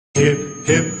Hip,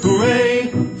 hip, hooray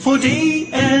for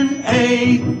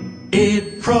DNA.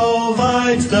 It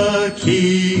provides the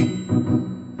key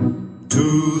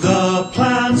to the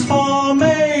plans for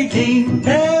making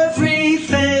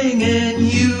everything in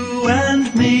you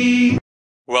and me.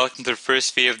 Welcome to the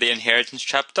first video of the inheritance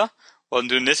chapter. While I'm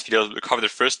doing this video, we'll cover the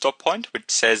first dot point, which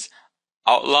says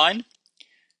outline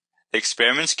the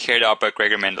experiments carried out by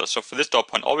Gregor Mendel. So for this dot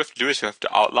point, all we have to do is we have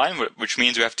to outline, which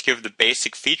means we have to give the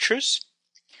basic features.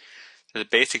 The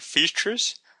basic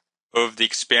features of the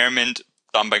experiment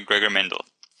done by Gregor Mendel.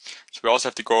 So we also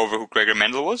have to go over who Gregor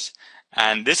Mendel was.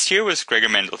 And this here was Gregor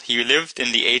Mendel. He lived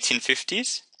in the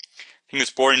 1850s. He was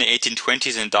born in the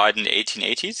 1820s and died in the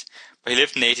 1880s. But he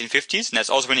lived in the 1850s, and that's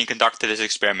also when he conducted his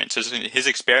experiment. So his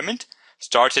experiment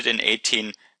started in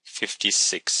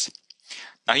 1856.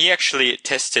 Now he actually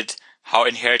tested how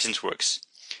inheritance works.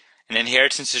 And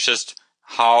inheritance is just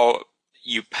how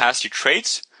you pass your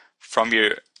traits from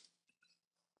your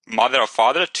mother or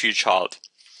father to your child.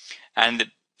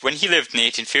 And when he lived in the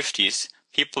 1850s,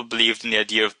 people believed in the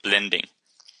idea of blending.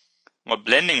 What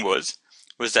blending was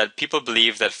that people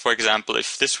believed that, for example,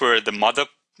 if this were the mother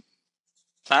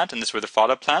plant and this were the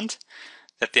father plant,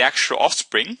 that the actual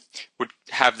offspring would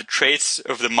have the traits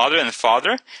of the mother and the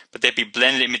father, but they'd be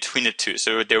blended in between the two,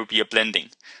 so there would be a blending.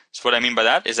 So what I mean by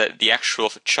that is that the actual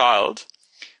child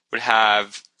would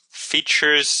have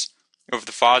features of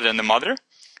the father and the mother.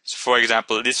 So for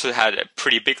example, this would have a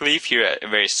pretty big leaf, here a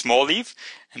very small leaf,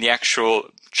 and the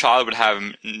actual child would have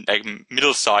like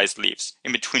middle-sized leaves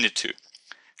in between the two.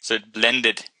 So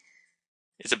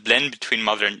it's a blend between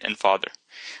mother and father.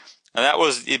 Now that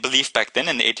was the belief back then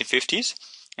in the 1850s,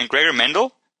 and Gregor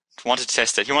Mendel wanted to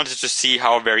test that. He wanted to see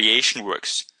how variation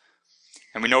works.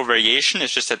 And we know variation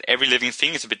is just that every living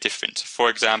thing is a bit different. So for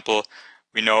example,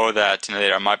 we know that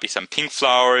there might be some pink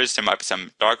flowers, there might be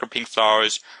some darker pink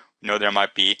flowers. We know there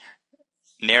might be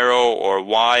narrow or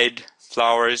wide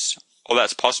flowers. All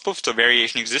that's possible, so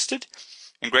variation existed.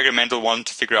 And Gregor Mendel wanted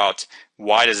to figure out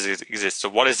why does it exist. So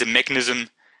what is the mechanism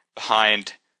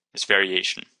behind this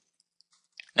variation?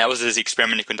 That was his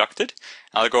experiment he conducted.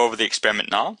 I'll go over the experiment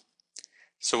now.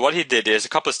 So what he did is a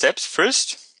couple of steps.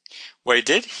 First, what he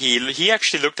did, he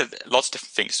actually looked at lots of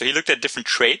different things. So he looked at different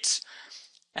traits,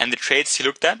 and the traits he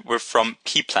looked at were from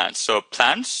pea plants. So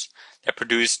plants that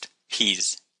produced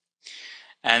peas.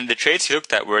 And the traits he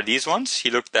looked at were these ones.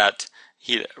 He looked at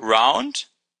round.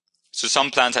 So some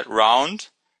plants had round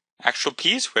actual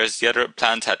peas, whereas the other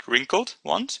plants had wrinkled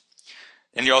ones.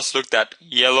 And he also looked at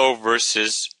yellow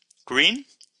versus green.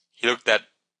 He looked at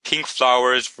pink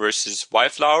flowers versus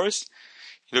white flowers.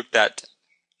 He looked at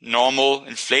normal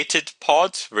inflated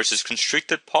pods versus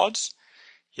constricted pods.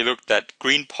 He looked at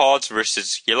green pods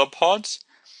versus yellow pods.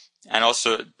 And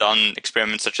also done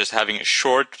experiments such as having a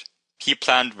short pea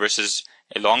plant versus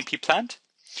a long pea plant.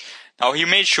 Now he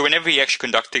made sure whenever he actually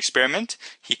conducted the experiment,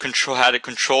 he had a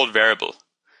controlled variable.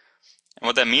 And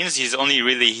what that means, he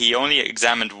only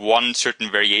examined one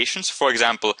certain variation. So for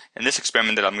example, in this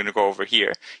experiment that I'm going to go over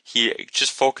here, he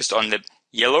just focused on the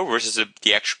yellow versus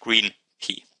the actual green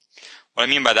pea. What I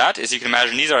mean by that is you can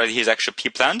imagine these are his actual pea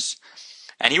plants,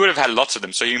 and he would have had lots of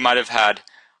them. So you might have had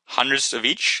hundreds of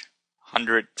each,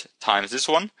 100 times this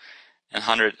one, and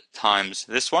 100 times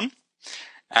this one.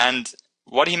 And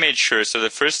what he made sure, so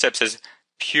the first step says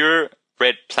pure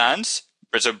bred plants,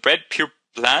 so bred pure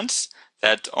plants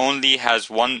that only has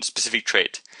one specific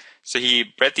trait. So he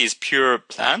bred these pure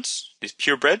plants, these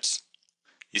purebreds,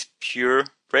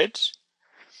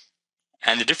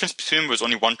 and the difference between them was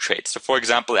only one trait. So for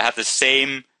example, it had the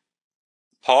same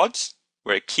pods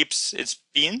where it keeps its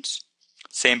beans,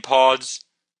 same pods,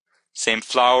 same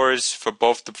flowers for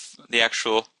both the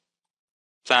actual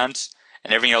plants,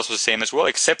 and everything else was the same as well,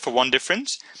 except for one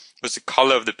difference, was the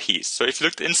color of the peas. So if you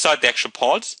looked inside the actual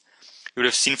pods, you would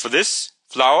have seen for this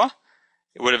flower,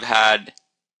 it would have had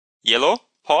yellow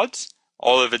pods.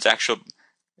 All of its actual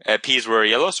peas were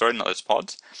yellow, sorry, not its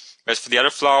pods. Whereas for the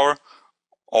other flower,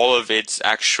 all of its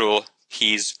actual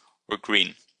peas were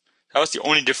green. That was the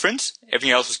only difference.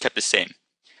 Everything else was kept the same.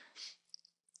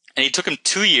 And he took him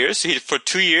 2 years. So for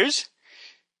 2 years,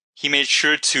 he made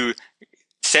sure to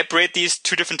separate these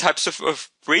two different types of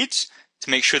breeds to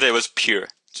make sure that it was pure.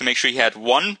 To make sure he had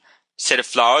one set of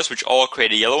flowers which all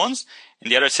created yellow ones, and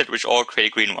the other set which all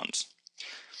created green ones.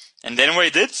 And then what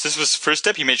he did, so this was the first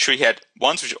step, he made sure he had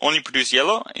ones which only produced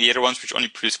yellow, and the other ones which only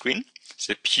produced green.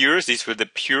 So the pures, these were the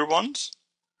pure ones.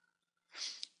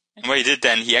 And what he did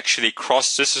then, he actually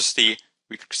crossed, we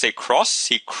could say cross,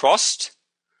 he crossed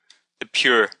the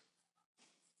pure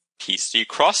peas. So he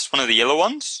crossed one of the yellow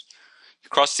ones, he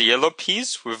crossed the yellow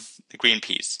peas with the green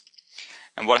peas.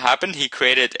 And what happened, he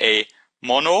created a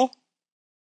mono,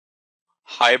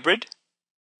 hybrid,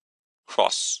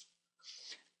 cross.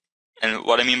 And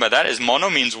what I mean by that is mono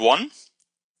means one.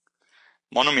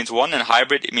 Mono means one, and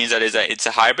hybrid, it means that it's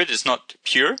a hybrid, it's not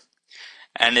pure.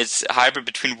 And it's a hybrid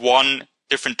between one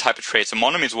different type of trait. So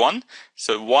mono means one,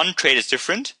 so one trait is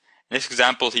different. In this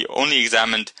example, he only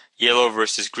examined yellow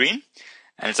versus green.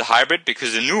 And it's a hybrid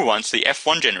because the new one, so the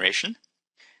F1 generation.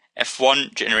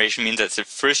 F1 generation means that's the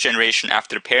first generation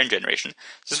after the parent generation.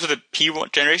 So this was the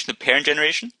P1 generation, the parent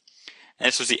generation. And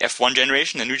this was the F1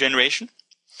 generation, the new generation.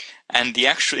 And the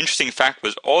actual interesting fact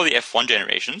was all the F1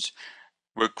 generations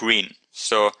were green.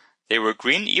 So they were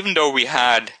green even though we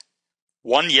had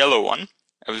one yellow one.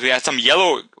 We had some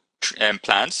yellow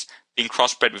plants being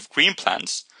crossbred with green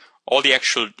plants. All the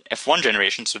actual F1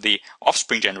 generation, so the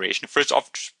offspring generation, first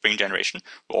offspring generation,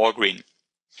 were all green.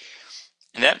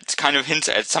 And that kind of hints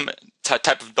at some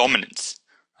type of dominance,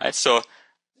 right? So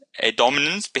a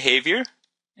dominance behavior,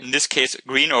 in this case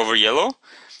green over yellow.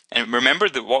 And remember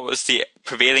that what was the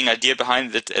prevailing idea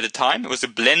behind it at the time? It was the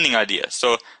blending idea.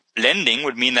 So blending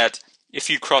would mean that if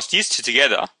you cross these two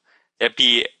together, there'd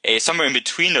be somewhere in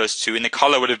between those two, and the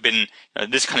color would have been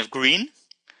this kind of green,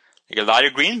 like a lighter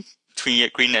green, between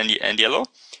green and yellow.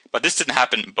 But this didn't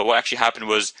happen. But what actually happened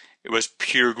was it was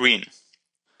pure green,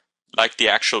 like the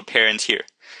actual parent here,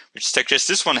 which suggests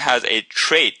this one has a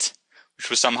trait which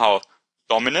was somehow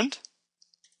dominant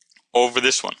over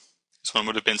this one. This one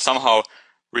would have been somehow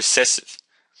recessive.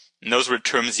 And those were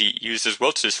terms he used as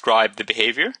well to describe the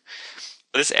behavior.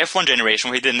 But this F1 generation,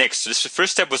 what he did next, so this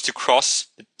first step was to cross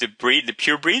the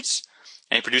pure breeds,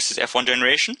 and he produced this F1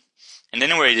 generation. And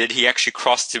then what he did, he actually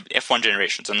crossed the F1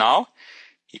 generation. So now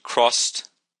he crossed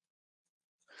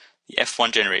the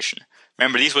F1 generation.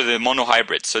 Remember, these were the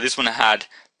monohybrids. So this one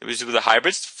these were the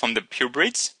hybrids from the pure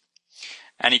breeds.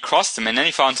 And he crossed them, and then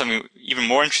he found something even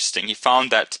more interesting. He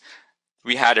found that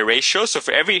we had a ratio. So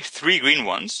for every 3 green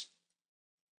ones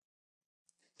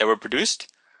that were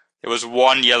produced, there was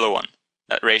one yellow one.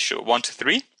 That ratio, 1 to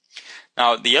 3.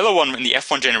 Now, the yellow one in the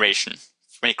F1 generation,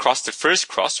 when he crossed the first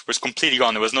cross, was completely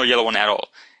gone. There was no yellow one at all.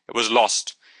 It was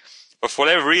lost. But for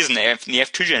whatever reason, in the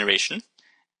F2 generation,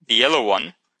 the yellow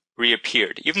one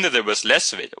reappeared. Even though there was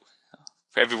less of it,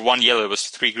 for every 1 yellow, there was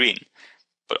 3 green.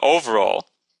 But overall,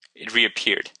 it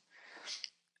reappeared.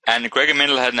 And Gregor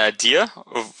Mendel had an idea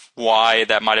of why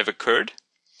that might have occurred.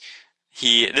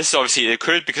 This obviously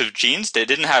occurred because of genes. They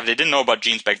didn't know about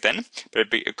genes back then, but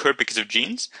it occurred because of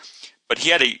genes. But he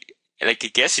had a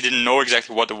guess. He didn't know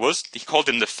exactly what it was. He called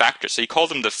them the factors. So he called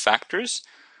them the factors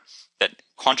that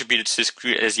contributed to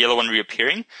this yellow one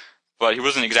reappearing. But he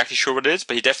wasn't exactly sure what it is.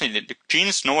 But he definitely did.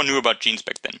 Genes. No one knew about genes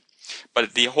back then.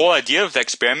 But the whole idea of the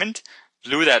experiment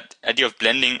blew that idea of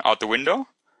blending out the window,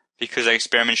 because the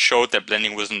experiment showed that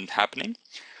blending wasn't happening.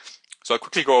 So I'll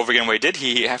quickly go over again what he did.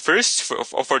 He first,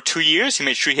 for 2 years, he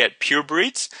made sure he had pure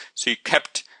breeds. So he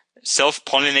kept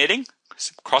self-pollinating,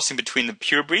 crossing between the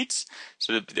pure breeds.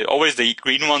 So always the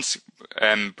green ones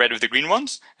bred with the green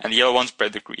ones, and the yellow ones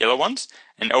bred with the yellow ones.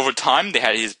 And over time, they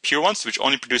had his pure ones, which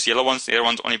only produce yellow ones. The other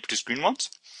ones only produce green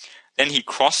ones. Then he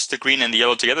crossed the green and the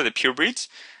yellow together, the pure breeds,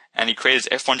 and he created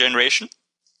his F1 generation,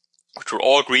 which were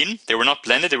all green. They were not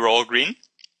blended, they were all green.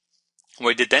 What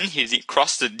he did then, he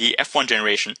crossed the F1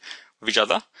 generation with each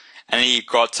other, and he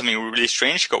got something really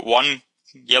strange. He got 1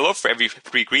 yellow for every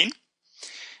 3 green,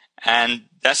 and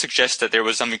that suggests that there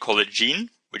was something called a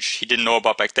gene, which he didn't know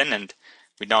about back then, and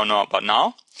we now know about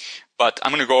now. But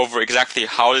I'm going to go over exactly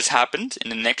how this happened in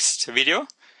the next video.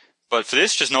 But for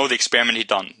this, just know the experiment he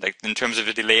done, like in terms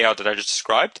of the layout that I just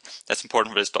described. That's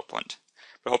important for this dot point.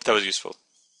 But I hope that was useful.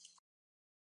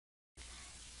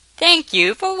 Thank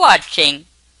you for watching.